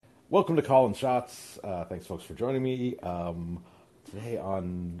Welcome to Call and Shots. Thanks, folks, for joining me. Today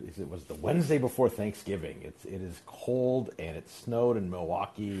was the Wednesday before Thanksgiving. It is cold and it snowed in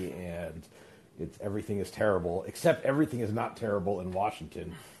Milwaukee and everything is terrible, except everything is not terrible in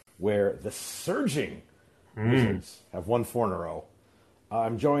Washington, where the surging Wizards have won 4 in a row.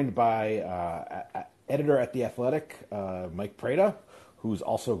 I'm joined by editor at The Athletic, Mike Prada, who's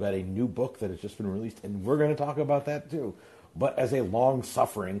also got a new book that has just been released, and we're going to talk about that too. But as a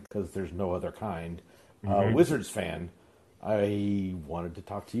long-suffering, because there's no other kind, Wizards fan, I wanted to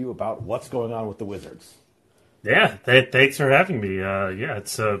talk to you about what's going on with the Wizards. Yeah, thanks for having me.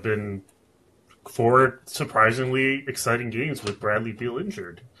 It's been 4 surprisingly exciting games with Bradley Beal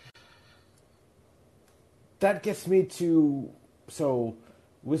injured. That gets me to... So,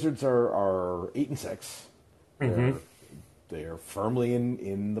 Wizards are 8-6. They're firmly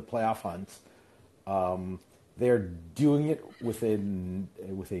in the playoff hunt. They're doing it with a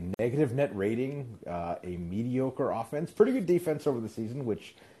negative net rating, a mediocre offense, pretty good defense over the season,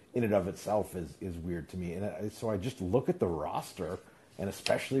 which in and of itself is weird to me. And so I just look at the roster, and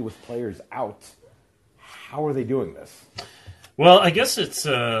especially with players out, how are they doing this? Well, I guess it's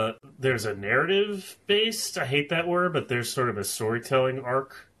there's a narrative based. I hate that word, but there's sort of a storytelling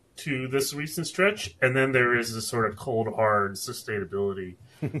arc to this recent stretch, and then there is this sort of cold hard sustainability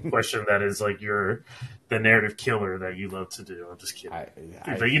question that is like the narrative killer that you love to do. I'm just kidding,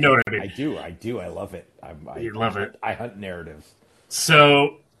 but you know what I mean. I do. I love it. You love it. I hunt narratives.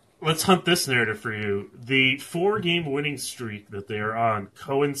 So let's hunt this narrative for you. The 4-game winning streak that they are on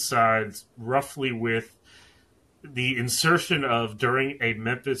coincides roughly with the insertion of, during a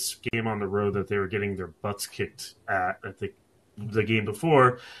Memphis game on the road that they were getting their butts kicked at, I think the game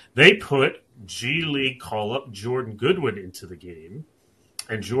before, they put G League call-up Jordan Goodwin into the game.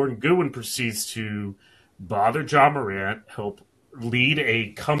 And Jordan Goodwin proceeds to bother Ja Morant, help lead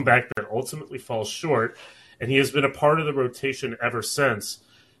a comeback that ultimately falls short. And he has been a part of the rotation ever since.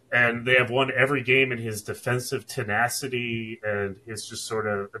 And they have won every game, and his defensive tenacity and his just sort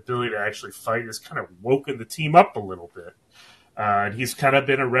of ability to actually fight has kind of woken the team up a little bit. And he's kind of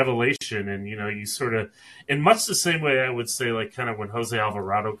been a revelation. And, you sort of, in much the same way I would say, like, kind of when Jose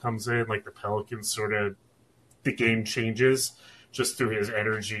Alvarado comes in, like the Pelicans sort of, the game changes just through his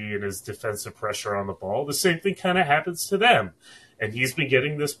energy and his defensive pressure on the ball. The same thing kind of happens to them. And he's been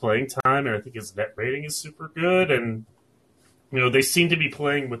getting this playing time, and I think his net rating is super good. And, they seem to be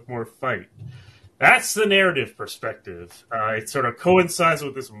playing with more fight. That's the narrative perspective. It sort of coincides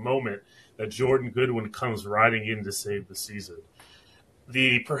with this moment that Jordan Goodwin comes riding in to save the season.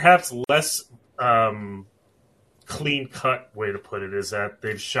 The perhaps less clean-cut way to put it is that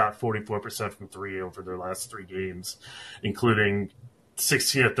they've shot 44% from 3 over their last 3 games, including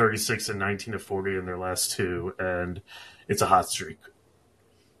 16 of 36 and 19 of 40 in their last 2, and it's a hot streak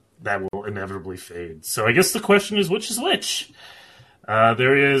that will inevitably fade. So I guess the question is, which is which?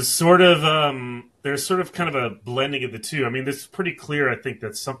 There's sort of kind of a blending of the two. I mean, it's pretty clear, I think,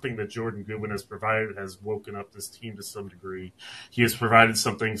 that something that Jordan Goodwin has provided has woken up this team to some degree. He has provided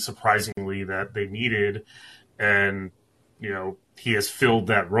something surprisingly that they needed, and, he has filled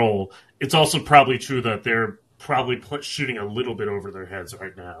that role. It's also probably true that they're probably shooting a little bit over their heads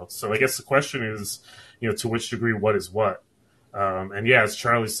right now. So I guess the question is, to which degree what is what? And yeah, as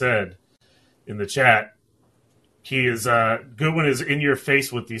Charlie said in the chat, he is Goodwin is in your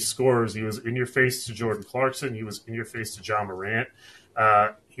face with these scores. He was in your face to Jordan Clarkson. He was in your face to Ja Morant.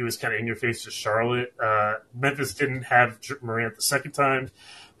 He was kind of in your face to Charlotte. Memphis didn't have Morant the second time,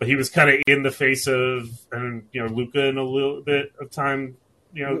 but he was kind of in the face of Luka in a little bit of time,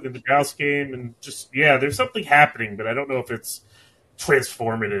 in the Dallas game, and just there's something happening, but I don't know if it's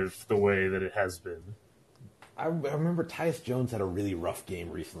transformative the way that it has been. I remember Tyus Jones had a really rough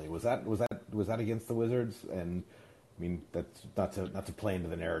game recently. Was that against the Wizards? And I mean, that's not to play into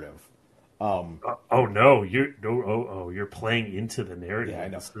the narrative. You're playing into the narrative. Yeah, I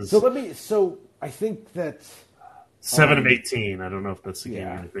know. So I think that 7 of 18. I don't know if that's the game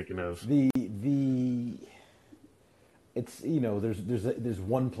you're thinking of. There's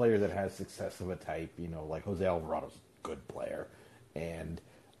one player that has success of a type. Like Jose Alvarado's a good player, and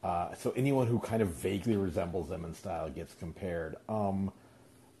so anyone who kind of vaguely resembles them in style gets compared.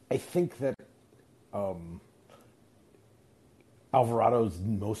 I think that Alvarado's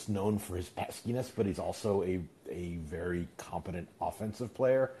most known for his peskiness, but he's also a very competent offensive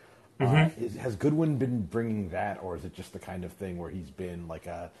player. Has Goodwin been bringing that, or is it just the kind of thing where he's been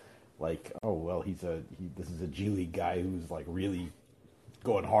this is a G League guy who's like really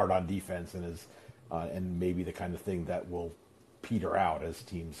going hard on defense and maybe the kind of thing that will peter out as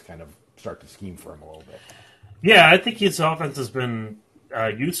teams kind of start to scheme for him a little bit? Yeah, I think his offense has been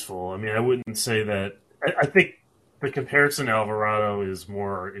useful. I mean, I wouldn't say that. I think the comparison to Alvarado is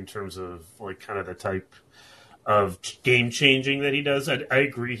more in terms of like kind of the type of game changing that he does. I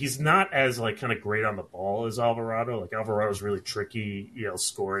agree. He's not as like kind of great on the ball as Alvarado. Like Alvarado's really tricky,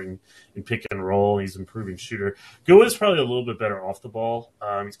 scoring and pick and roll. He's an improving shooter. Goa is probably a little bit better off the ball.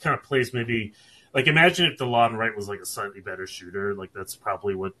 He kind of plays maybe like imagine if DeLon Wright was like a slightly better shooter. Like that's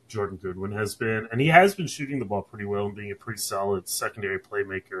probably what Jordan Goodwin has been, and he has been shooting the ball pretty well and being a pretty solid secondary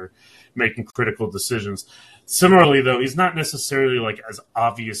playmaker, making critical decisions. Similarly, though, he's not necessarily like as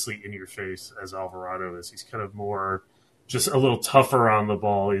obviously in your face as Alvarado is. He's kind of more just a little tougher on the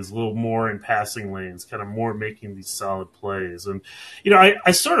ball. He's a little more in passing lanes, kind of more making these solid plays. And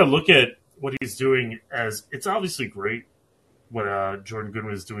I sort of look at what he's doing as it's obviously great what Jordan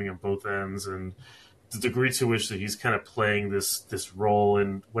Goodwin is doing on both ends, and the degree to which that he's kind of playing this role,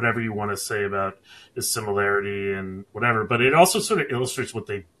 and whatever you want to say about his similarity and whatever. But it also sort of illustrates what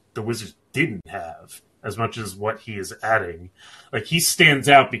the Wizards didn't have as much as what he is adding. Like he stands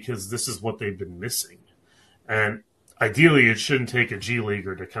out because this is what they've been missing, and ideally it shouldn't take a G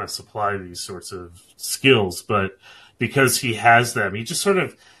leaguer to kind of supply these sorts of skills, but because he has them, he just sort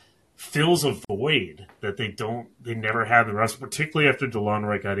of fills a void that they never had the rest, particularly after DeLon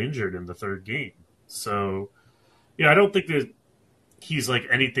Wright got injured in the third game. So, I don't think that he's like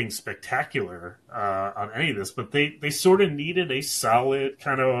anything spectacular on any of this, but they sort of needed a solid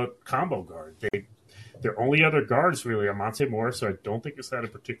kind of combo guard. Their only other guards really are Monte Morris, so I don't think it's had a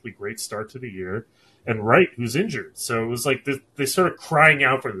particularly great start to the year, and Wright, who's injured. So it was like they started crying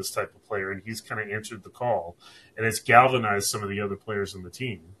out for this type of player, and he's kind of answered the call, and it's galvanized some of the other players on the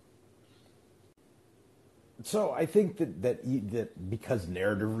team. So I think that because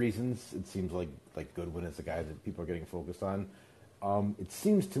narrative reasons, it seems like Goodwin is the guy that people are getting focused on. It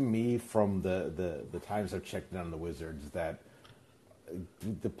seems to me from the times I've checked in on the Wizards that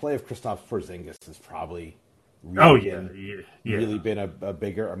the play of Kristaps Porzingis has probably really been a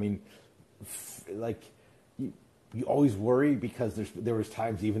bigger. I mean, you always worry because there was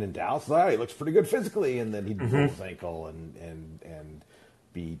times even in Dallas, he looks pretty good physically, and then he'd pull his ankle and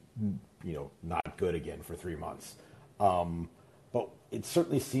be not good again for 3 months. But it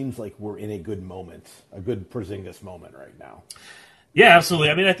certainly seems like we're in a good moment, a good Porzingis moment right now. Yeah,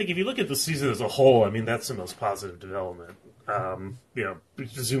 absolutely. I mean, I think if you look at the season as a whole, I mean, that's the most positive development.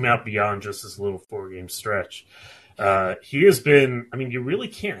 Zoom out beyond just this little 4-game stretch. He has been, I mean, you really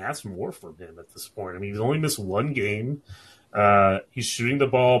can't ask more from him at this point. I mean, he's only missed 1 game. He's shooting the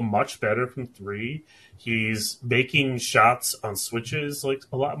ball much better from 3. He's making shots on switches like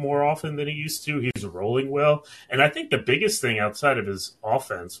a lot more often than he used to. He's rolling well. And I think the biggest thing outside of his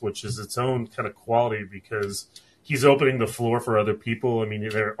offense, which is its own kind of quality because he's opening the floor for other people. I mean,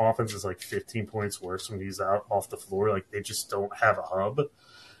 their offense is like 15 points worse when he's out off the floor. Like they just don't have a hub,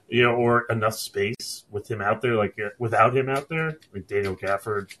 or enough space with him out there. Like without him out there, like Daniel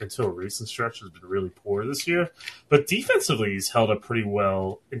Gafford until a recent stretch has been really poor this year. But defensively, he's held up pretty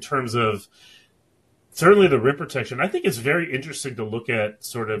well in terms of certainly the rim protection. I think it's very interesting to look at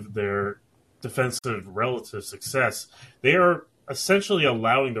sort of their defensive relative success. They are essentially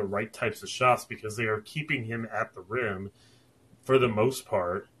allowing the right types of shots because they are keeping him at the rim for the most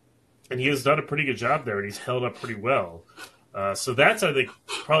part. And he has done a pretty good job there, and he's held up pretty well. So that's, I think,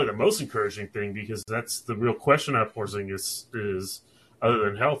 probably the most encouraging thing because that's the real question on Porzingis is, other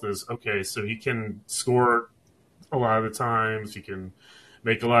than health, is, okay, so he can score a lot of the times, he can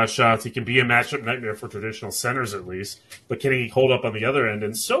make a lot of shots, he can be a matchup nightmare for traditional centers at least, but can he hold up on the other end?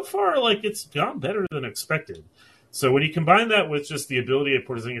 And so far, like, it's gone better than expected. So when you combine that with just the ability of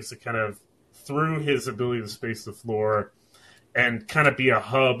Porzingis to kind of, through his ability to space the floor and kind of be a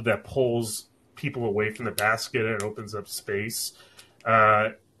hub that pulls people away from the basket and opens up space,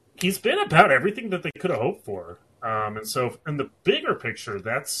 he's been about everything that they could have hoped for. And so in the bigger picture,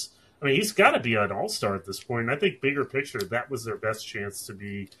 he's got to be an all-star at this point. And I think bigger picture, that was their best chance to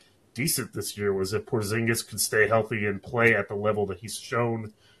be decent this year, was if Porzingis could stay healthy and play at the level that he's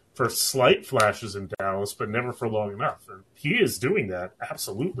shown for slight flashes in Dallas, but never for long enough. And he is doing that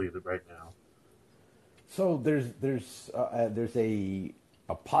absolutely right now. So there's a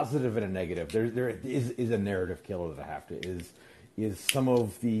positive and a negative. There is a narrative killer that I have to is some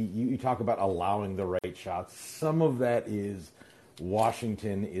of the you talk about allowing the right shots. Some of that is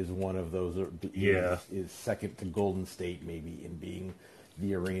Washington is one of those. Is second to Golden State maybe in being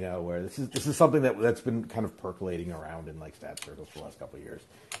the arena where this is something that's been kind of percolating around in like stat circles for the last couple of years.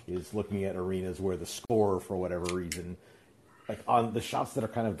 Is looking at arenas where the scorer for whatever reason, like on the shots that are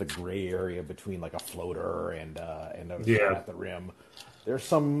kind of the gray area between like a floater and a shot at the rim, There's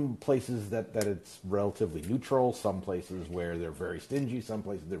some places that it's relatively neutral, some places where they're very stingy, some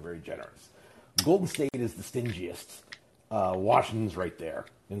places they're very generous. Golden State is the stingiest. Washington's right there,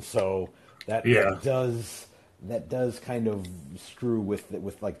 and so that does kind of screw with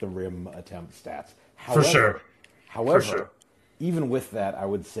like the rim attempt stats. For sure. However, even with that, I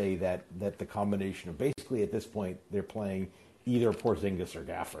would say that the combination of basically at this point they're playing either Porzingis or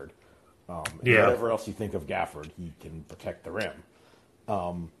Gafford. Whatever else you think of Gafford, he can protect the rim.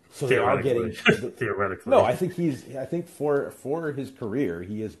 So they are getting theoretically. No, I think for his career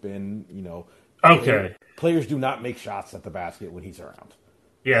he has been, okay. Players do not make shots at the basket when he's around.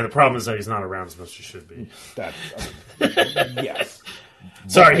 Yeah, the problem is that he's not around as much as he should be. Yes.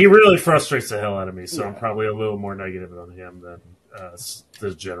 Sorry, he really frustrates the hell out of me, so I'm probably a little more negative on him than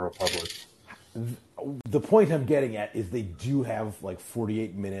the general public. The point I'm getting at is they do have like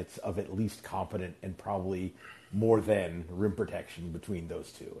 48 minutes of at least competent and probably more than rim protection between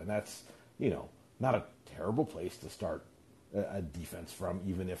those two. And that's, not a terrible place to start a defense from,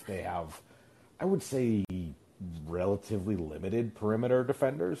 even if they have, I would say, relatively limited perimeter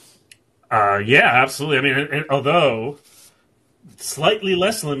defenders. Yeah, absolutely. I mean, although slightly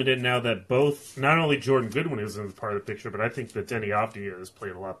less limited now that both, not only Jordan Goodwin is in part of the picture, but I think that Denny Avdija has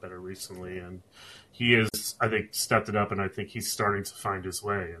played a lot better recently, and he is, I think, stepped it up, and I think he's starting to find his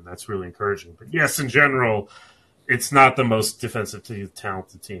way, and that's really encouraging. But yes, in general, it's not the most defensively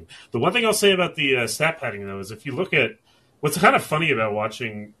talented team. The one thing I'll say about the stat padding, though, is if you look at what's kind of funny about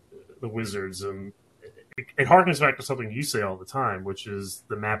watching the Wizards, and it harkens back to something you say all the time, which is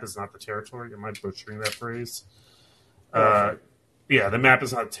the map is not the territory. Am I butchering that phrase? Yeah, the map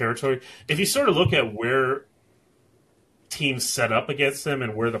is not territory. If you sort of look at where teams set up against them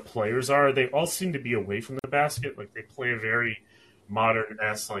and where the players are, they all seem to be away from the basket. Like they play a very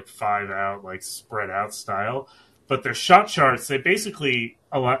modern-esque, like 5-out, like spread-out style. But their shot charts, they basically,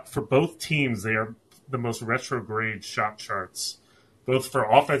 a lot for both teams, they are the most retrograde shot charts, both for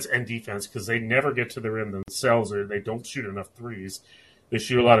offense and defense, because they never get to the rim themselves or they don't shoot enough threes. They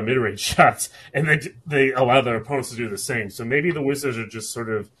shoot a lot of mid-range shots, and they allow their opponents to do the same. So maybe the Wizards are just sort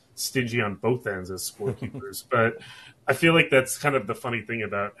of stingy on both ends as scorekeepers. But I feel like that's kind of the funny thing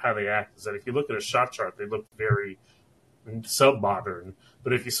about how they act, is that if you look at a shot chart, they look very sub-modern.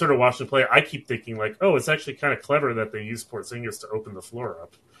 But if you sort of watch them play, I keep thinking like, oh, it's actually kind of clever that they use Porzingis to open the floor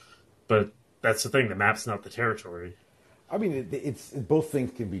up. But that's the thing, the map's not the territory. I mean, it's both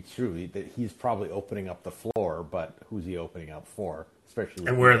things can be true. That he's probably opening up the floor, but who's he opening up for? Especially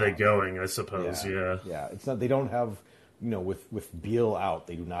and where are they going? I suppose. Yeah. It's not. They don't have, with Beal out,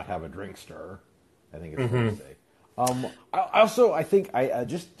 they do not have a drink stirrer. I think it's fair to say. I think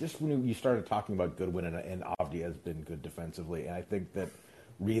just when you started talking about Goodwin and Avdija has been good defensively, and I think that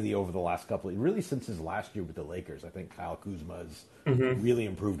really over the last really since his last year with the Lakers, I think Kyle Kuzma has really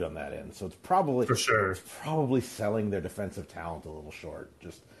improved on that end. So it's probably for sure. It's probably selling their defensive talent a little short.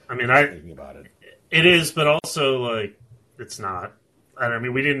 Thinking about it. It is, but also like it's not. I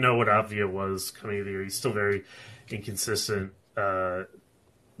mean, we didn't know what Avdija was coming into the year. He's still very inconsistent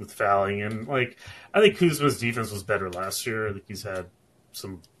with fouling, and like I think Kuzma's defense was better last year. I think he's had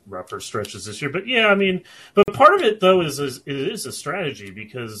some rougher stretches this year, but yeah, I mean, but part of it though is it is a strategy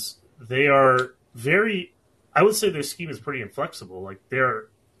because they are very. I would say their scheme is pretty inflexible. Like they're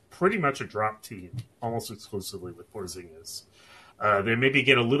pretty much a drop team, almost exclusively with Porzingis. They maybe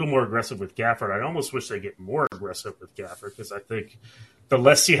get a little more aggressive with Gafford. I almost wish they get more aggressive with Gafford because I think the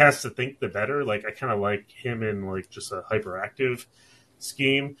less he has to think, the better. Like I kind of like him in like just a hyperactive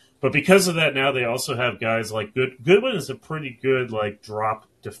scheme. But because of that, now they also have guys like Goodwin is a pretty good like drop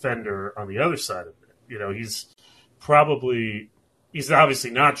defender on the other side of it. He's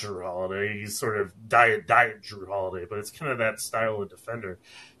obviously not Drew Holiday. He's sort of diet Drew Holiday, but it's kind of that style of defender.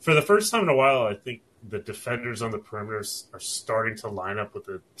 For the first time in a while, I think the defenders on the perimeters are starting to line up with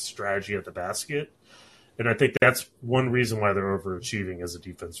the strategy at the basket. And I think that's one reason why they're overachieving as a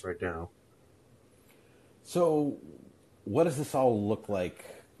defense right now. So what does this all look like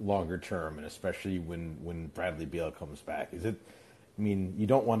longer term, and especially when Bradley Beal comes back? Is it, I mean, you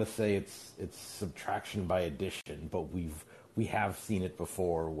don't want to say it's subtraction by addition, but we have seen it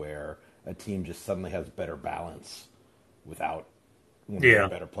before where a team just suddenly has better balance without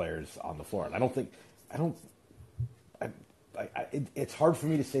better players on the floor. And it's hard for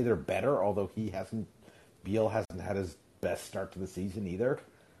me to say they're better, although Beal hasn't had his best start to the season either.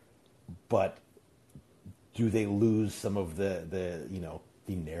 But do they lose some of the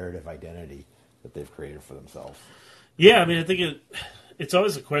narrative identity that they've created for themselves? Yeah, I mean, I think it's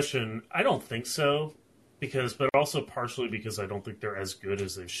always a question. I don't think so, but also partially because I don't think they're as good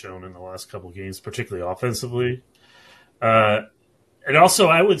as they've shown in the last couple of games, particularly offensively. And also,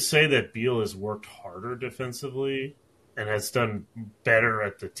 I would say that Beal has worked harder defensively and has done better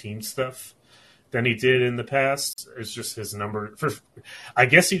at the team stuff than he did in the past. It's just his number. I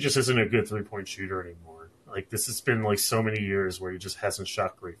guess he just isn't a good 3-point shooter anymore. Like, this has been like so many years where he just hasn't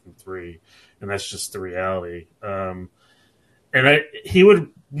shot great from three, and that's just the reality. He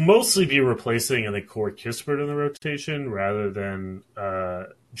would mostly be replacing, I think, Corey Kispert in the rotation rather than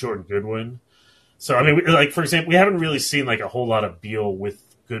Jordan Goodwin. So, I mean, like, for example, we haven't really seen like a whole lot of Beal with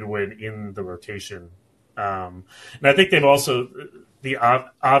Goodwin in the rotation. And I think they've also, the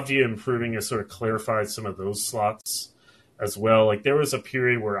Avdia improving has sort of clarified some of those slots as well. Like, there was a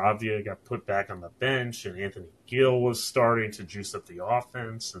period where Avdia got put back on the bench and Anthony Gill was starting to juice up the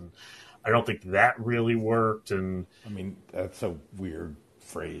offense. And I don't think that really worked. And I mean, that's a weird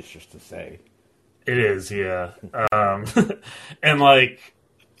phrase just to say. It is, yeah. And like,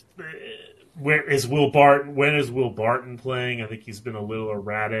 where is Will Barton? When is Will Barton playing? I think he's been a little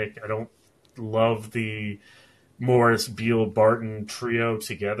erratic. I don't love the Morris Beal Barton trio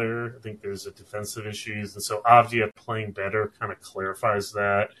together. I think there's a defensive issues, and so Avdia playing better kind of clarifies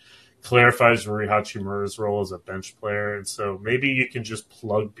that. Clarifies Rui Hachimura's role as a bench player, and so maybe you can just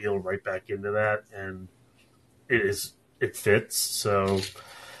plug Beal right back into that, and it fits. So,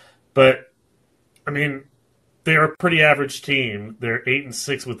 but I mean, they're a pretty average team. They're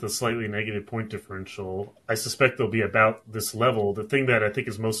 8-6 with a slightly negative point differential. I suspect they'll be about this level. The thing that I think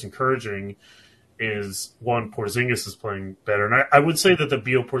is most encouraging is, one, Porzingis is playing better, and I would say that the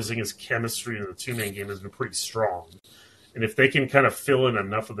Beal Porzingis chemistry in the two-man game has been pretty strong. And if they can kind of fill in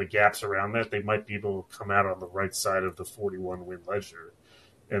enough of the gaps around that, they might be able to come out on the right side of the 41-win ledger.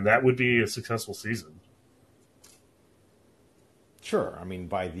 And that would be a successful season. Sure. I mean,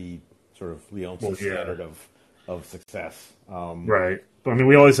 by the sort of Leonsis standard of success. Right. But, I mean,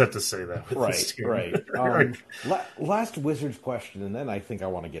 we always have to say that. Right. Last Wizards question, and then I think I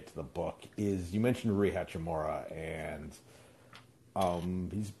want to get to the book, is you mentioned Rui Hachimura, and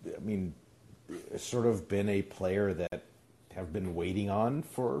he's, I mean, sort of been a player that have been waiting on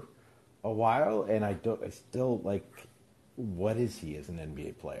for a while, and I still like, what is he as an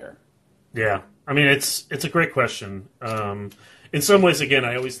NBA player? Yeah, I mean, it's a great question. In some ways, again,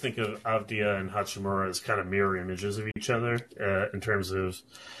 I always think of Avdia and Hachimura as kind of mirror images of each other in terms of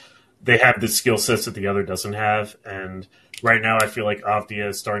they have the skill sets that the other doesn't have, and right now I feel like Avdia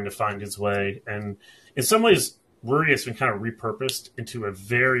is starting to find his way, and in some ways, Rui has been kind of repurposed into a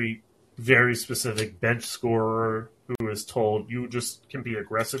very, very specific bench scorer who is told, you just can be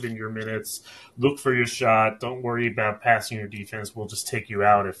aggressive in your minutes, look for your shot, don't worry about passing your defense, we'll just take you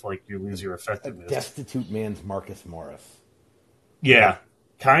out if like you lose your effectiveness. A destitute man's Marcus Morris. Yeah,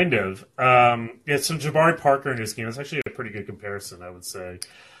 kind of. So Jabari Parker in his game is actually a pretty good comparison, I would say.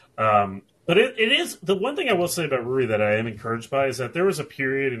 But it is, the one thing I will say about Rui that I am encouraged by is that there was a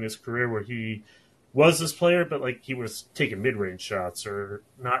period in his career where he was this player, but like he was taking mid-range shots or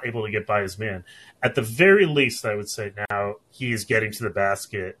not able to get by his man. At the very least, I would say now he is getting to the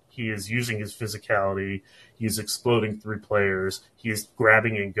basket. He is using his physicality. He is exploding three players. He is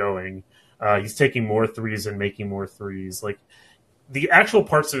grabbing and going. He's taking more threes and making more threes. Like, the actual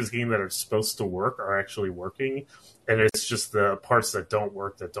parts of his game that are supposed to work are actually working, and it's just the parts that don't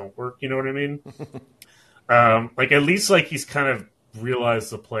work. You know what I mean? Like, at least like he's kind of realized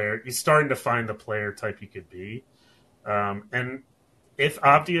the player. He's starting to find the player type he could be. And if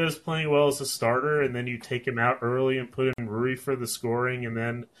Avdia is playing well as a starter, and then you take him out early and put in Rui for the scoring, and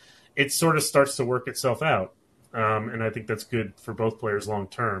then it sort of starts to work itself out. And I think that's good for both players long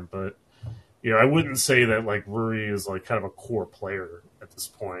term. But I wouldn't say that like Rui is like kind of a core player at this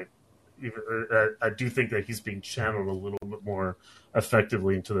point. I do think that he's being channeled a little bit more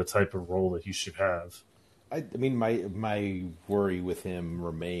effectively into the type of role that he should have. I mean, my worry with him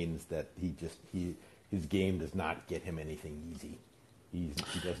remains that his game does not get him anything easy. He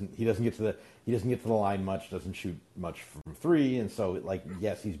doesn't get to the line much. Doesn't shoot much from three, and so like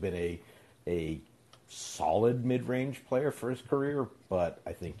yes, he's been a solid mid-range player for his career, but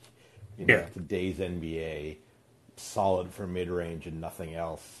I think in today's NBA, solid for mid-range and nothing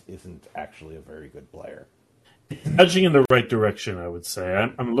else isn't actually a very good player. Nudging in the right direction, I would say.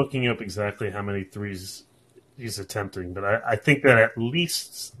 I'm looking up exactly how many threes he's attempting, but I think that at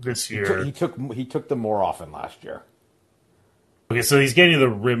least this year he took them more often last year. Okay, so he's getting to the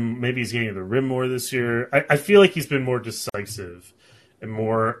rim. Maybe he's getting to the rim more this year. I feel like he's been more decisive and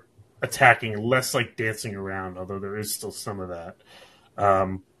more attacking, less like dancing around. Although there is still some of that.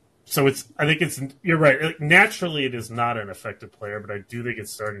 So I think you're right. Like, naturally, it is not an effective player, but I do think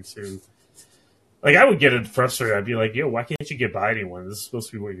it's starting to. Like, I would get frustrated. I'd be like, yo, why can't you get by anyone? This is supposed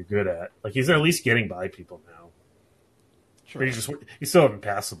to be what you're good at. Like, he's at least getting by people now. But he still hasn't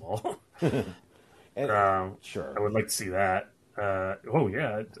passed the ball. Sure. I would like to see that.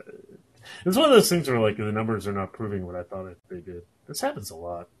 Yeah. It's one of those things where like the numbers are not proving what I thought they did. This happens a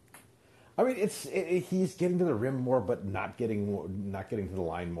lot. I mean, he's getting to the rim more, but not getting to the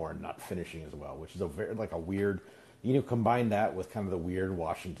line more, and not finishing as well, which is a weird. Combine that with kind of the weird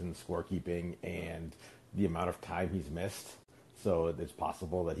Washington scorekeeping and the amount of time he's missed. So it's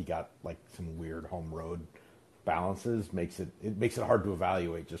possible that he got like some weird home road balances. Makes it hard to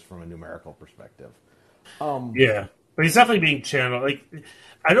evaluate just from a numerical perspective. Yeah, but he's definitely being channeled. Like,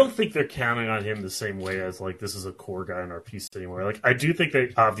 I don't think they're counting on him the same way as like this is a core guy in our piece anymore. Like, I do think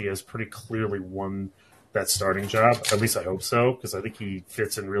that Avi has pretty clearly won that starting job. At least I hope so, because I think he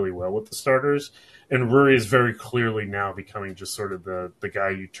fits in really well with the starters. And Rory is very clearly now becoming just sort of the guy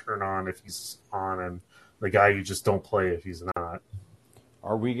you turn on if he's on, and the guy you just don't play if he's not.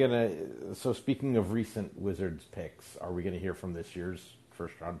 Are we gonna? So speaking of recent Wizards picks, are we gonna hear from this year's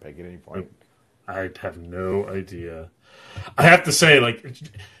first round pick at any point? I have no idea. I have to say, like,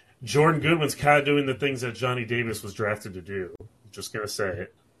 Jordan Goodwin's kind of doing the things that Johnny Davis was drafted to do. I'm just gonna say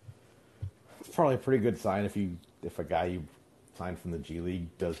it. It's probably a pretty good sign if a guy you signed from the G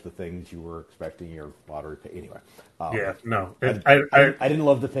League does the things you were expecting your lottery pick. Anyway, yeah, no, I didn't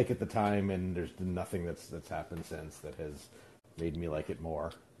love the pick at the time, and there's nothing that's happened since that has made me like it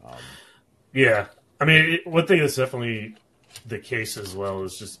more. Yeah, I mean, one thing that's definitely the case as well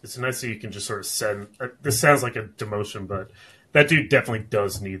is just it's nice that you can just sort of send. This sounds like a demotion, but that dude definitely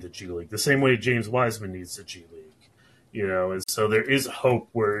does need the G League the same way James Wiseman needs the G League, and so there is hope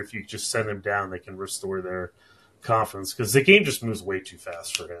where if you just send him down, they can restore their confidence, because the game just moves way too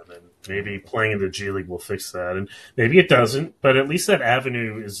fast for him, and maybe playing in the G League will fix that, and maybe it doesn't, but at least that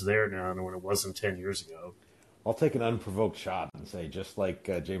avenue is there now when it wasn't 10 years ago. I'll take an unprovoked shot and say, just like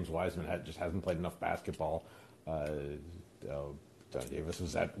James Wiseman just hasn't played enough basketball. Johnny Davis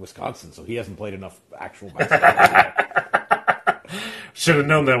was at Wisconsin, so he hasn't played enough actual basketball. Should have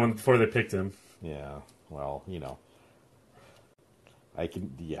known that one before they picked him. Yeah, well,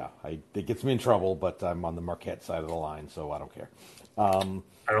 it gets me in trouble, but I'm on the Marquette side of the line, so I don't care. I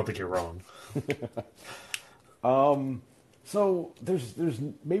don't think you're wrong. So there's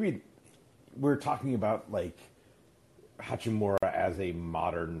maybe we're talking about like Hachimura as a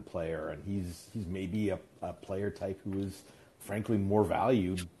modern player, and he's maybe a player type who is frankly more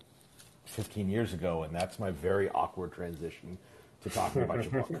valued 15 years ago, and that's my very awkward transition to talking about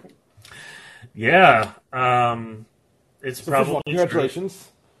your book. Yeah, it's so probably all, congratulations.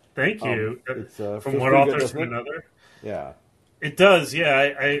 True. Thank you. It's from one author to another. Yeah, it does.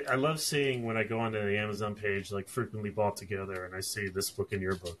 Yeah, I love seeing when I go onto the Amazon page, like frequently bought together, and I see this book and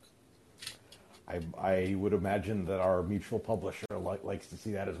your book. I would imagine that our mutual publisher likes to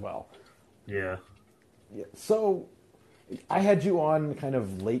see that as well. Yeah. So I had you on kind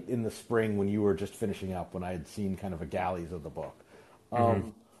of late in the spring when you were just finishing up, when I had seen kind of a galleys of the book.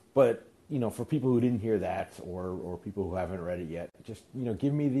 But, for people who didn't hear that or people who haven't read it yet, just,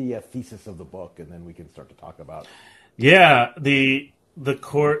 give me the thesis of the book, and then we can start to talk about. Yeah. The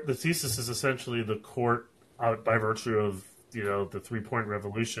thesis is essentially the court, by virtue of, the 3-point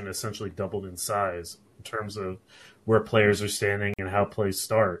revolution, essentially doubled in size in terms of where players are standing and how plays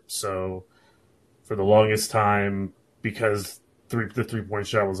start. So for the longest time, because the 3-point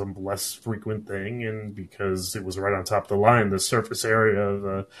shot was a less frequent thing, and because it was right on top of the line, the surface area of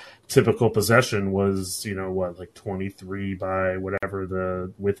a typical possession was, like 23 by whatever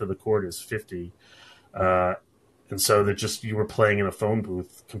the width of the court is, 50. And so that you were playing in a phone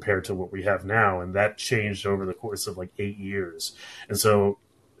booth compared to what we have now. And that changed over the course of like 8 years. And so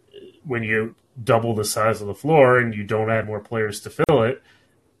when you double the size of the floor and you don't add more players to fill it,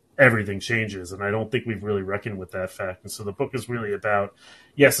 everything changes. And I don't think we've really reckoned with that fact. And so the book is really about,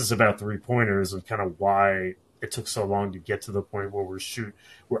 yes, it's about 3-pointers and kind of why it took so long to get to the point where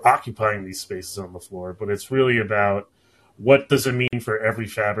we're occupying these spaces on the floor. But it's really about, what does it mean for every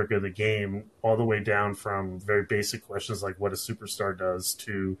fabric of the game, all the way down from very basic questions like what a superstar does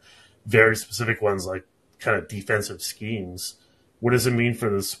to very specific ones like kind of defensive schemes. What does it mean for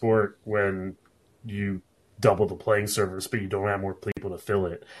the sport when you double the playing surface but you don't have more people to fill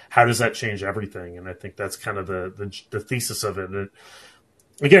it? How does that change everything? And I think that's kind of the thesis of it.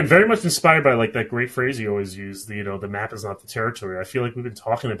 Again, very much inspired by like that great phrase you always use, the map is not the territory. I feel like we've been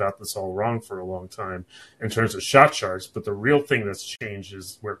talking about this all wrong for a long time in terms of shot charts, but the real thing that's changed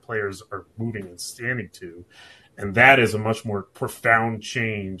is where players are moving and standing to. And that is a much more profound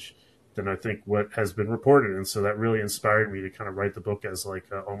change than I think what has been reported. And so that really inspired me to kind of write the book as like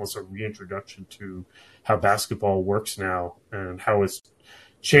almost a reintroduction to how basketball works now and how it's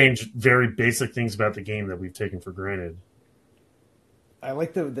changed very basic things about the game that we've taken for granted. I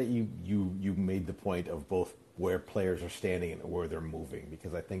like that you made the point of both where players are standing and where they're moving,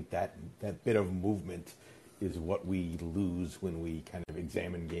 because I think that bit of movement is what we lose when we kind of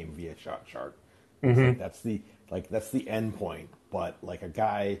examine game via shot chart. It's Hmm. like that's the end point, but like a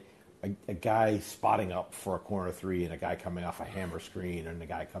guy spotting up for a corner three and a guy coming off a hammer screen and a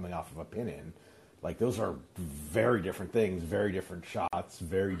guy coming off of a pin in, like those are very different things, very different shots,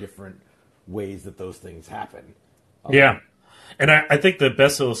 very different ways that those things happen. Yeah. And I think the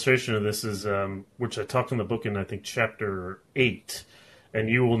best illustration of this is, which I talked in the book in, I think, chapter 8. And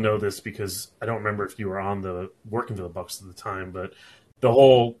you will know this because I don't remember if you were on the working for the Bucks at the time, but the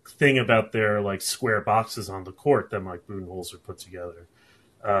whole thing about their like square boxes on the court that Mike Budenholzer put together.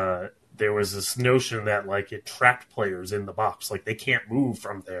 There was this notion that like it trapped players in the box, like they can't move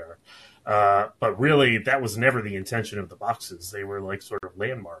from there. But really, that was never the intention of the boxes. They were like sort of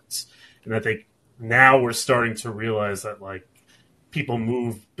landmarks, and I think now we're starting to realize that like people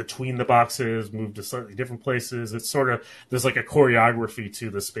move between the boxes, move to slightly different places. It's sort of there's like a choreography to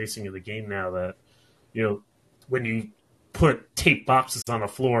the spacing of the game now that when you put tape boxes on a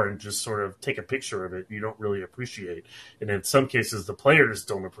floor and just sort of take a picture of it, you don't really appreciate. And in some cases, the players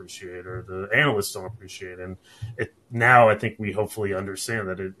don't appreciate or the analysts don't appreciate. And now I think we hopefully understand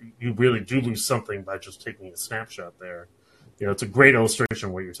that you really do lose something by just taking a snapshot there. It's a great illustration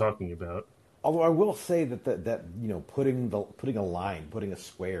of what you're talking about. Although I will say that putting a line, putting a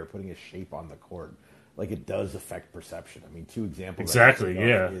square, putting a shape on the court, like it does affect perception. I mean, two examples. Exactly. I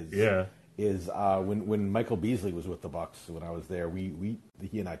can think of Yeah. Is when Michael Beasley was with the Bucks when I was there, he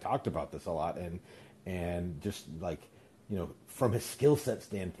and I talked about this a lot, and just like from his skill set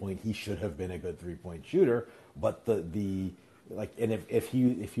standpoint, he should have been a good 3-point shooter, but the like, and if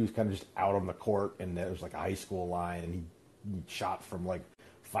he was kind of just out on the court and there was like a high school line and he shot from like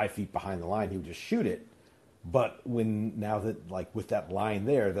 5 feet behind the line, he would just shoot it. But now that like with that line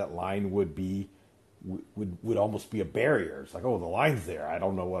there, that line would almost be a barrier. It's like, oh, the line's there, I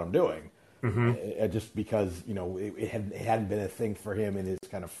don't know what I'm doing. Hmm. Just because it hadn't been a thing for him in his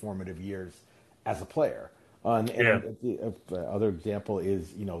kind of formative years as a player. The other example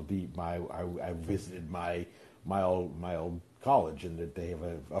is I visited my old college, and that they have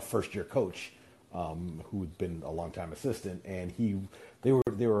a first year coach who'd been a longtime assistant, and they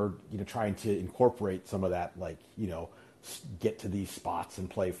were trying to incorporate some of that, like get to these spots and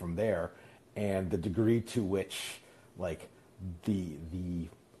play from there, and the degree to which like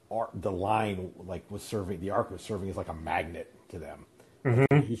the line like the arc was serving as like a magnet to them.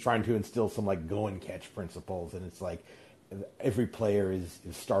 Like, he's trying to instill some like go and catch principles, and it's like every player is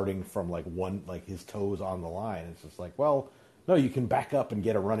starting from like his toes on the line. It's just like, well, no, you can back up and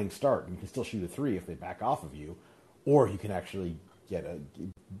get a running start, and you can still shoot a three if they back off of you, or you can actually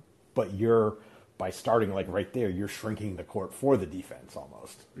but by starting like right there, you're shrinking the court for the defense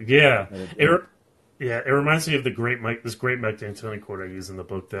almost. Yeah. It reminds me of this great Mike D'Antoni quote I use in the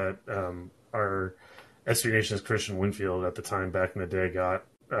book that our SB Nation's Christian Winfield at the time back in the day got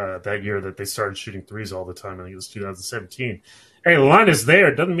that year that they started shooting threes all the time. I think it was 2017. Hey, the line is there.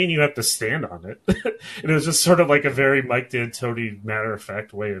 It doesn't mean you have to stand on it. And it was just sort of like a very Mike D'Antoni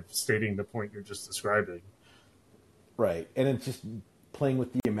matter-of-fact way of stating the point you're just describing. Right, and it's just playing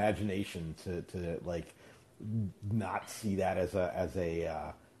with the imagination to like not see that as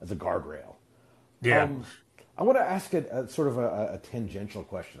a guardrail. Yeah. I want to ask a sort of a tangential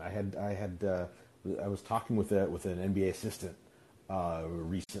question. I was talking with an NBA assistant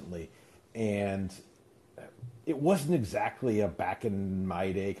recently, and it wasn't exactly a back in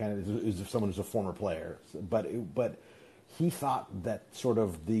my day kind of. It was someone who's a former player, but he thought that sort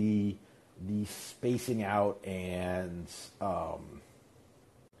of the spacing out and I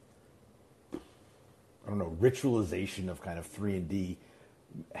don't know, ritualization of kind of 3-and-D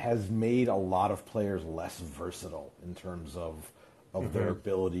has made a lot of players less versatile in terms of their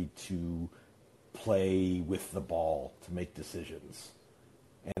ability to play with the ball, to make decisions.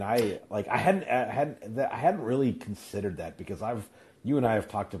 And I hadn't really considered that, because you and I have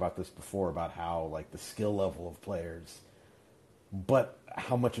talked about this before about how like the skill level of players, but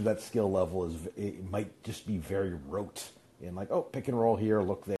how much of that skill level it might just be very rote in like, oh, pick and roll here,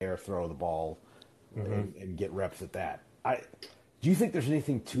 look there, throw the ball, and get reps at that. Do you think there's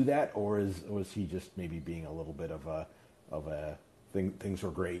anything to that, or is he just maybe being a little bit of a things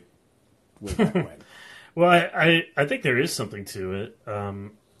were great way back when? Well, I think there is something to it.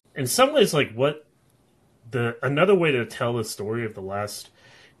 In some ways, like another way to tell the story of the last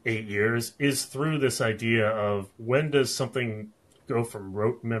 8 years is through this idea of when does something go from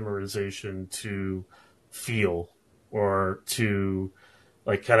rote memorization to feel, or to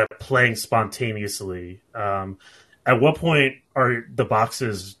like kind of playing spontaneously. at what point are the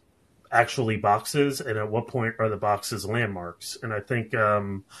boxes actually boxes, and at what point are the boxes landmarks? And I think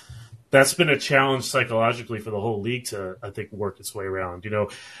that's been a challenge psychologically for the whole league to, I think, work its way around.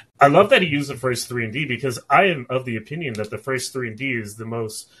 I love that he used the phrase 3-and-D, because I am of the opinion that the phrase 3-and-D is the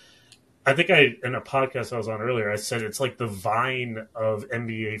most. I think in a podcast I was on earlier, I said it's like the Vine of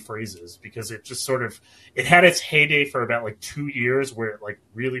NBA phrases, because it just sort of, it had its heyday for about like 2 years where it like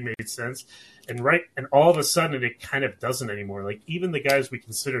really made sense. And all of a sudden it kind of doesn't anymore. Like even the guys we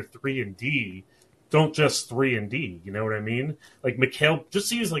consider 3-and-D don't just 3-and-D. You know what I mean? Like just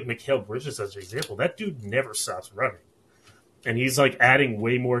to use like Mikal Bridges as an example, that dude never stops running. And he's like adding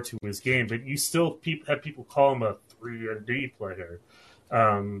way more to his game, but you still have people call him a 3-and-D player.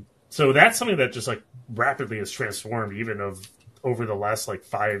 So that's something that just like rapidly has transformed even over the last like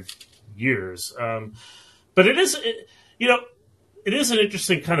 5 years. But it is an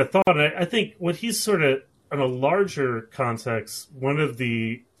interesting kind of thought. And I think what he's sort of on a larger context, one of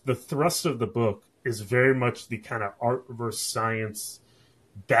the thrust of the book is very much the kind of art versus science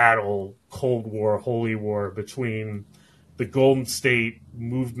battle, Cold War, Holy War between the Golden State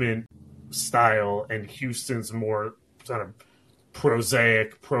movement style and Houston's more kind of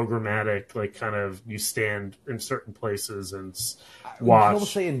prosaic, programmatic, like kind of you stand in certain places and watch. I would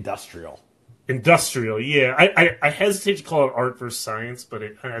say industrial. Industrial, yeah. I hesitate to call it art versus science, but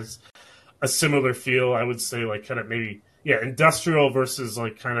it has a similar feel. I would say like kind of maybe, yeah, industrial versus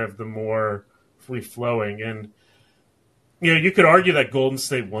like kind of the more free flowing. And you could argue that Golden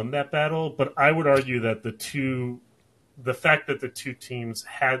State won that battle, but I would argue that the fact that the two teams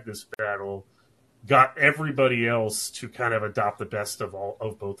had this battle got everybody else to kind of adopt the best of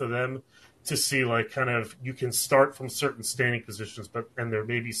both of them, to see like kind of you can start from certain standing positions, and there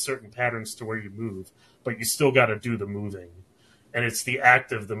may be certain patterns to where you move, but you still got to do the moving, and it's the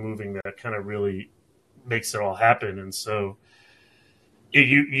act of the moving that kind of really makes it all happen. And so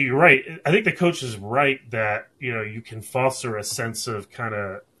you're right. I think the coach is right that you can foster a sense of kind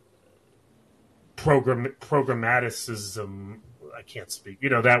of programmaticism. I can't speak,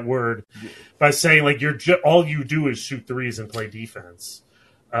 that word, by saying like all you do is shoot threes and play defense.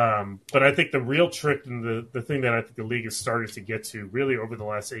 But I think the real trick and the thing that I think the league has started to get to really over the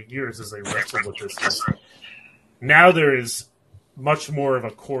last 8 years as they wrestle with this is now there is much more of a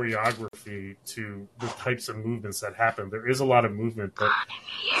choreography to the types of movements that happen. There is a lot of movement, but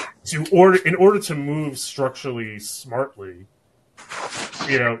in order to move structurally smartly,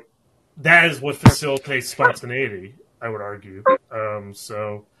 that is what facilitates spontaneity, I would argue.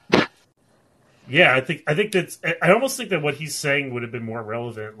 So, yeah, I think that's. I almost think that what he's saying would have been more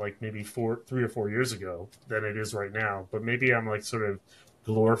relevant, like maybe 3 or 4 years ago, than it is right now. But maybe I'm like sort of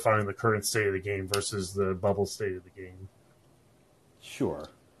glorifying the current state of the game versus the bubble state of the game. Sure.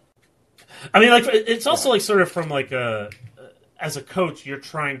 I mean, like it's also like sort of from like as a coach, you're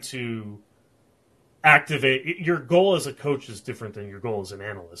trying to activate. Your goal as a coach is different than your goal as an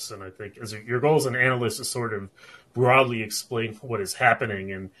analyst, and I think your goal as an analyst is sort of broadly explain what is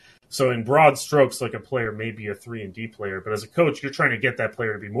happening. And so in broad strokes, like a player may be a 3-and-D player, but as a coach, you're trying to get that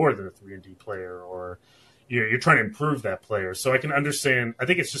player to be more than a 3-and-D player, or you're trying to improve that player. So I can understand. I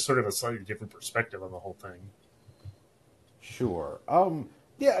think it's just sort of a slightly different perspective on the whole thing. Sure.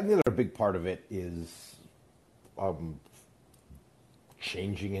 Yeah, and the other big part of it is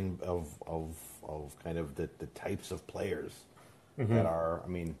changing of kind of the types of players that are. I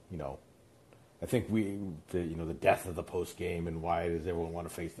mean, I think the death of the post game and why does everyone want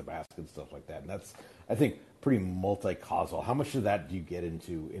to face the basket and stuff like that. And that's, I think, pretty multi-causal. How much of that do you get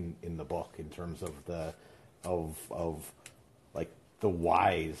into in the book in terms of of like the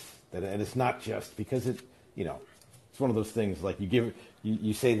whys? And it's not just because it's one of those things like you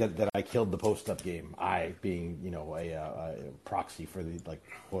say that I killed the post-up game. I being a proxy for the like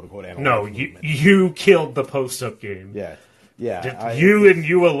quote unquote analytics. No, you killed the post-up game. Yeah. Yeah, you and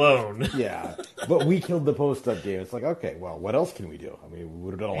you alone. Yeah, but we killed the post-up game. It's like, okay, well, what else can we do? I mean, we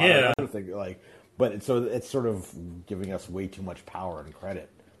would have done a lot of other things. But it's sort of giving us way too much power and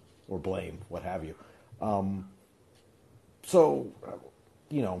credit or blame, what have you. The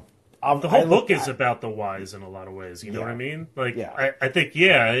whole book is about the whys in a lot of ways. You know what I mean? Like, yeah. I think,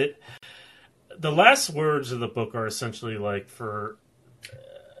 the last words of the book are essentially like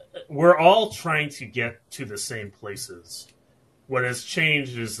we're all trying to get to the same places. What has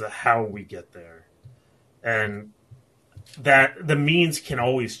changed is the how we get there. And that the means can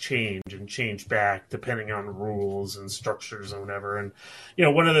always change and change back depending on rules and structures and whatever. And,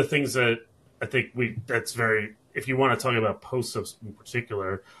 one of the things that I think that's very, if you want to talk about post-ups in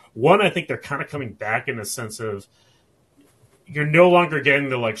particular, one, I think they're kind of coming back in a sense of you're no longer getting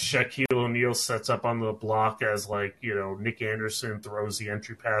the like Shaquille O'Neal sets up on the block as like, you know, Nick Anderson throws the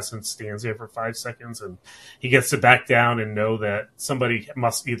entry pass and stands there for 5 seconds and he gets to back down and know that somebody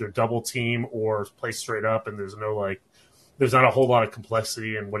must either double team or play straight up, and there's not a whole lot of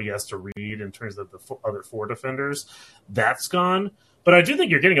complexity in what he has to read in terms of the other 4 defenders. That's gone. But I do think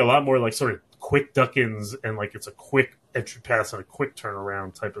you're getting a lot more like sort of quick duck-ins and like it's a quick entry pass and a quick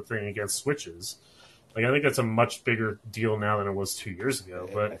turnaround type of thing against switches. Like, I think that's a much bigger deal now than it was 2 years ago.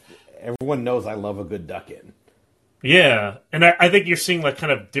 But everyone knows I love a good duck-in. Yeah, and I think you're seeing like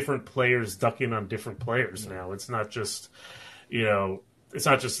kind of different players duck in on different players now. It's not just, you know, it's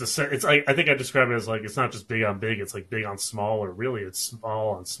not just it's like, I think I describe it as like, it's not just big on big, it's like big on small, or really it's small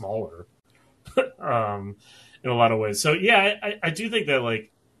on smaller in a lot of ways. So yeah, I do think that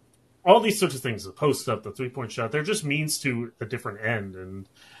like all these sorts of things, the post up, the 3-point shot, they're just means to a different end, and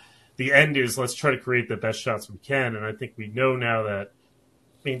the end is let's try to create the best shots we can. And I think we know now that,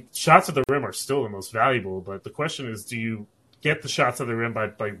 I mean, shots at the rim are still the most valuable, but the question is, do you get the shots at the rim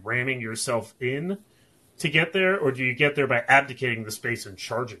by ramming yourself in to get there, or do you get there by abdicating the space and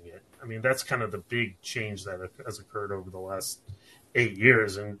charging it? I mean, that's kind of the big change that has occurred over the last 8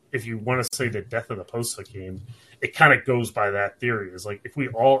 years. And if you want to say the death of the post-up game, it kind of goes by that theory. Is like, if we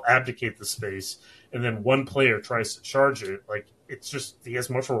all abdicate the space and then one player tries to charge it, like, it's just, he has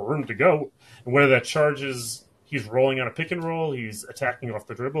much more room to go. And whether that charge is he's rolling on a pick and roll, he's attacking off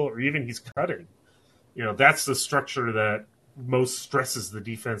the dribble, or even he's cutting, you know, that's the structure that most stresses the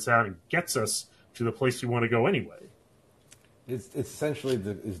defense out and gets us to the place we want to go anyway. It's essentially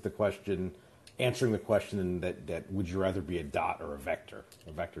the question, answering the question that would you rather be a dot or a vector?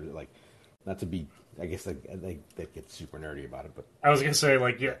 A vector, like, not to be, I guess that gets super nerdy about it, but I was gonna say,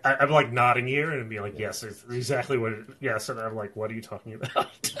 like, yeah, I'm like nodding here and be like, yes, it's exactly what. Yes, and I'm like, what are you talking about?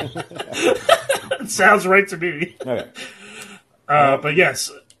 It sounds right to me. Okay. But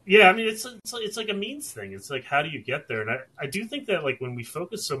yes, yeah, I mean, it's like a means thing. It's like, how do you get there? And I do think that, like, when we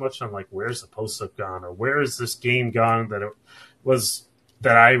focus so much on like where's the post up gone, or where is this game gone that it was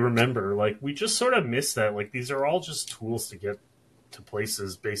that I remember, like, we just sort of miss that. Like, these are all just tools to get to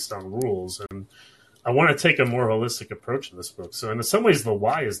places based on rules, and I want to take a more holistic approach in this book. So in some ways, the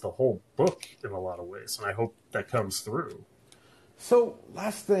why is the whole book in a lot of ways, and I hope that comes through. So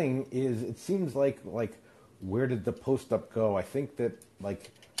last thing is, it seems like where did the post up go? I think that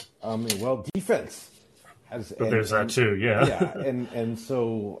defense has. But there's that too, yeah. Yeah, and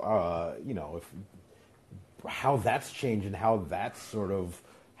so you know, if how that's changed and how that's sort of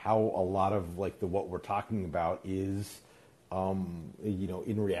how a lot of like what we're talking about is, you know,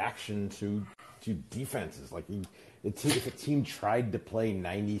 in reaction to defenses. Like, if a team tried to play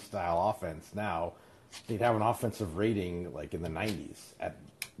 90s style offense now, they'd have an offensive rating like in the 90s at,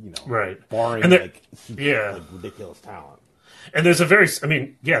 you know, right, barring and like ridiculous talent. And there's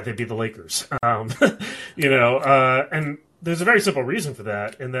they'd be the Lakers, you know, and there's a very simple reason for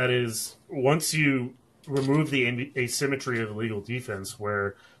that, and that is, once you remove the asymmetry of illegal defense,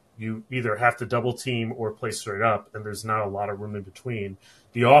 where you either have to double team or play straight up, and there's not a lot of room in between,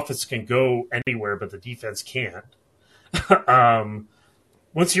 the offense can go anywhere, but the defense can't.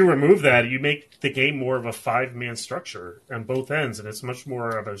 Once you remove that, you make the game more of a 5-man structure on both ends, and it's much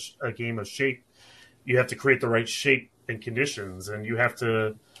more of a game of shape. You have to create the right shape and conditions, and you have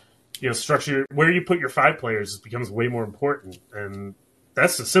to, you know, structure where you put your 5 players becomes way more important. And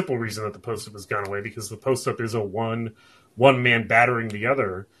that's the simple reason that the post-up has gone away, because the post-up is a one man battering the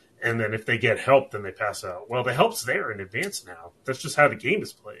other, and then if they get help, then they pass out. Well, the help's there in advance now. That's just how the game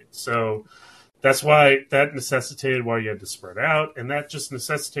is played. So that's why that necessitated why you had to spread out, and that just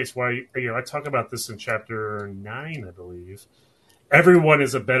necessitates why, you know, I talk about this in chapter 9, I believe. Everyone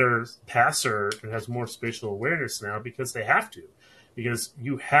is a better passer and has more spatial awareness now because they have to. Because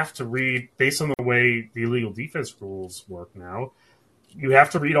you have to read, based on the way the illegal defense rules work now, you have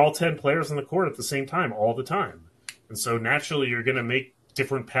to read all 10 players on the court at the same time, all the time. And so naturally you're going to make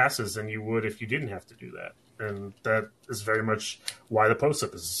different passes than you would if you didn't have to do that. And that is very much why the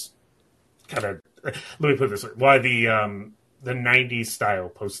post-up is kind of, let me put it this way, why the 90s style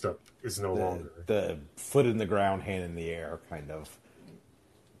post-up is no longer. The foot in the ground, hand in the air kind of,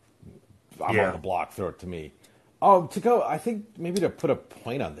 I'm on the block, throw it to me. To go, I think maybe to put a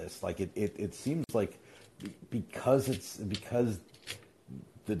point on this, like it seems like because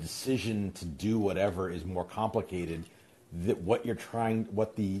the decision to do whatever is more complicated, that what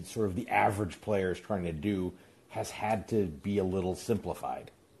the sort of the average player is trying to do has had to be a little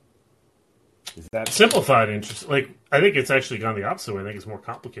simplified. Is that simplified? Interesting. Like, I think it's actually gone the opposite way. I think it's more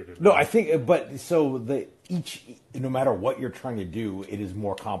complicated. No, I think, but so no matter what you're trying to do, it is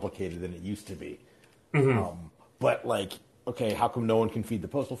more complicated than it used to be. Mm-hmm. But like okay, how come no one can feed the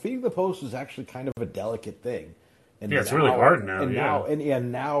post? Well, feeding the post is actually kind of a delicate thing. And Yeah, it's really hard now. And yeah.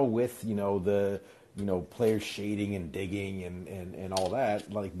 now with the players shading and digging and all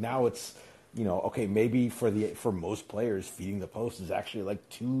that, like now it's okay, maybe for most players feeding the post is actually like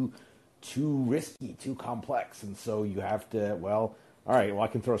too risky, too complex, and so you have to, well, all right, well, I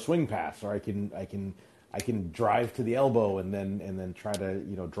can throw a swing pass, or I can drive to the elbow and then try to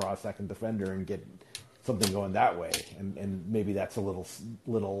draw a second defender and get something going that way, and maybe that's a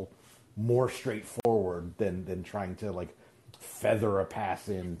little more straightforward than trying to like feather a pass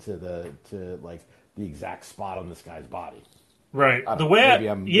into the exact spot on this guy's body. Right. Maybe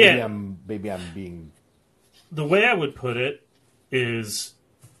I'm being. The way I would put it is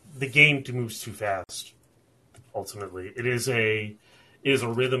the game moves too fast. Ultimately, it is a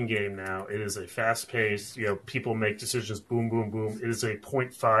rhythm game now. It is a fast paced. People make decisions. Boom, boom, boom. It is a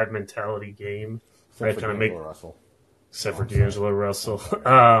 0.5 mentality game. Except for D'Angelo Russell. Except for D'Angelo Russell.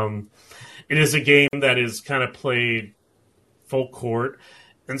 It is a game that is kind of played full court,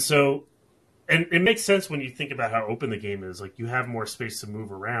 and so. And it makes sense when you think about how open the game is. Like, you have more space to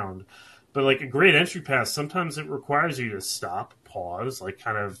move around. But, like, a great entry pass, sometimes it requires you to stop, pause, like,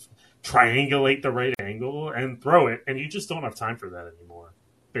 kind of triangulate the right angle and throw it. And you just don't have time for that anymore,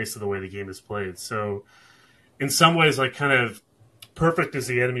 based on the way the game is played. So, in some ways, like, kind of perfect is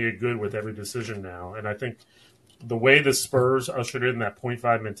the enemy of good with every decision now. And I think the way the Spurs ushered in that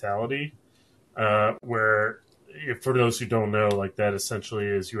 0.5 mentality, where... for those who don't know, like that essentially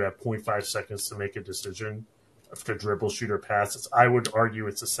is you have 0.5 seconds to make a decision to dribble, shoot, or pass. I would argue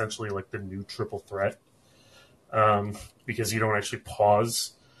it's essentially like the new triple threat because you don't actually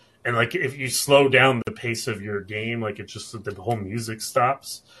pause. And like if you slow down the pace of your game, like it just the whole music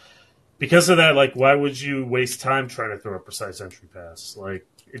stops. Because of that, like why would you waste time trying to throw a precise entry pass? Like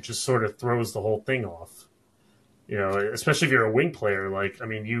it just sort of throws the whole thing off. Especially if you're a wing player. Like, I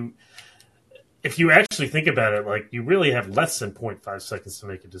mean, if you actually think about it, like you really have less than 0.5 seconds to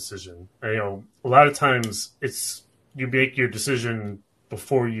make a decision. A lot of times you make your decision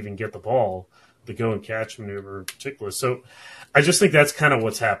before you even get the ball, the go and catch maneuver in particular. So I just think that's kind of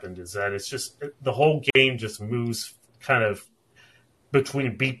what's happened is that it's just the whole game just moves kind of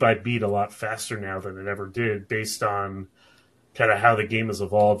between beat by beat a lot faster now than it ever did based on kind of how the game has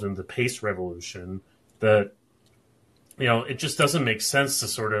evolved and the pace revolution that it just doesn't make sense to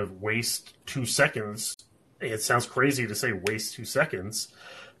sort of waste 2 seconds. It sounds crazy to say waste 2 seconds,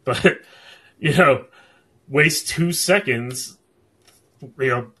 but, waste 2 seconds,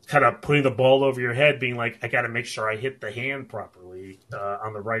 kind of putting the ball over your head, being like, I got to make sure I hit the hand properly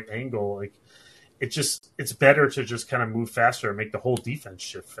on the right angle. Like, it's better to just kind of move faster and make the whole defense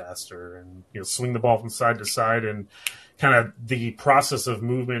shift faster and, swing the ball from side to side and kind of the process of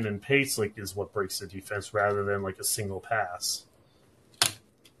movement and pace is what breaks the defense rather than like a single pass.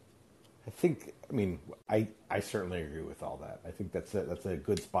 I certainly agree with all that. I think that's a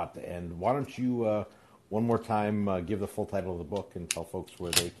good spot to end. Why don't you one more time give the full title of the book and tell folks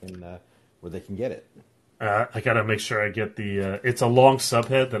where they can get it. I got to make sure I get it's a long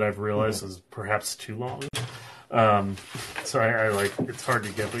subhead that I've realized is perhaps too long. So I like, it's hard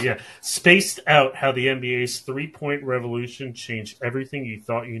to get, but yeah, Spaced Out, How the NBA's 3-Point Revolution Changed Everything You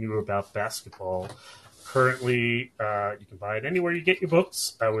Thought You Knew About Basketball. Currently, you can buy it anywhere you get your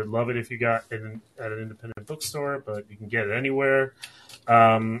books. I would love it if you got it at an independent bookstore, but you can get it anywhere.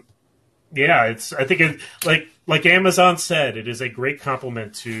 I think it, like Amazon said, it is a great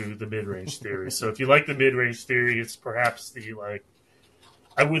complement to the mid-range theory. So if you like the mid-range theory, it's perhaps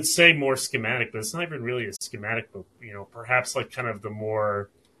I would say more schematic, but it's not even really a schematic book. Perhaps like kind of the more.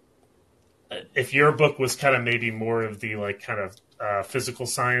 If your book was kind of maybe more of the like kind of physical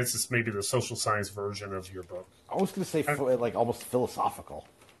science, it's maybe the social science version of your book. I was going to say like almost philosophical.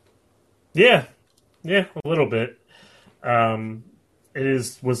 Yeah, a little bit.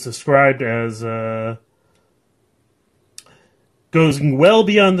 It was described as goes well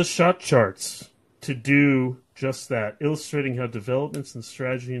beyond the shot charts to do just that, illustrating how developments in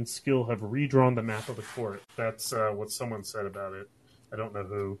strategy and skill have redrawn the map of the court. That's what someone said about it. I don't know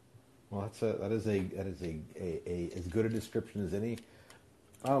who. Well, that is as good a description as any.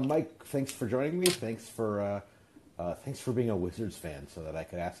 Mike, thanks for joining me. Thanks for being a Wizards fan, so that I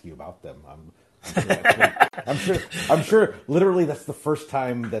could ask you about them. I'm sure. Literally, that's the first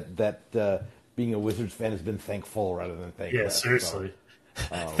time that being a Wizards fan has been thankful rather than thankful. Yeah, seriously. So.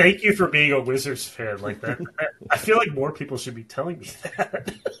 Thank you for being a Wizards fan like that. I feel like more people should be telling me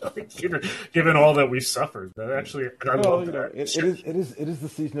that, given all that we've suffered. That actually, I love that. It is the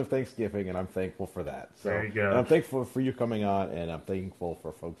season of Thanksgiving, and I'm thankful for that. So, there you go. And I'm thankful for you coming on, and I'm thankful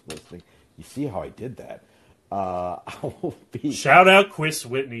for folks listening. You see how I did that? I will be Shout out Chris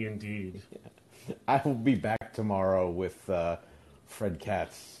Whitney, indeed. I will be back tomorrow with Fred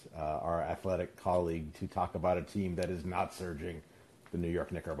Katz, our athletic colleague, to talk about a team that is not surging, the New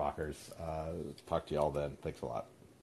York Knickerbockers. Talk to you all then. Thanks a lot.